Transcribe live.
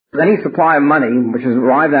Any supply of money which is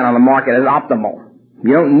arrived at on the market is optimal.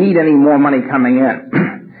 You don't need any more money coming in.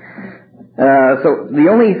 So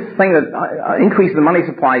the only thing that increase in the money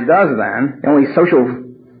supply does then, the only social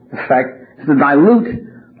effect, is to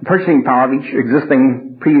dilute the purchasing power of each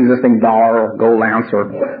pre-existing dollar or gold ounce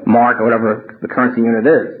or mark or whatever the currency unit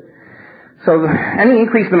is. So any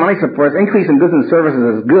increase in the money supply, increase in goods and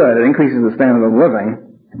services is good. It increases the standard of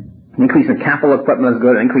living. An increase in capital equipment is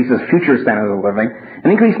good. It increases future standards of living. An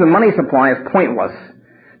increase in the money supply is pointless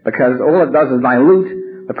because all it does is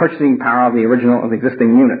dilute the purchasing power of the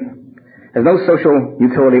existing unit. There's no social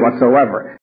utility whatsoever.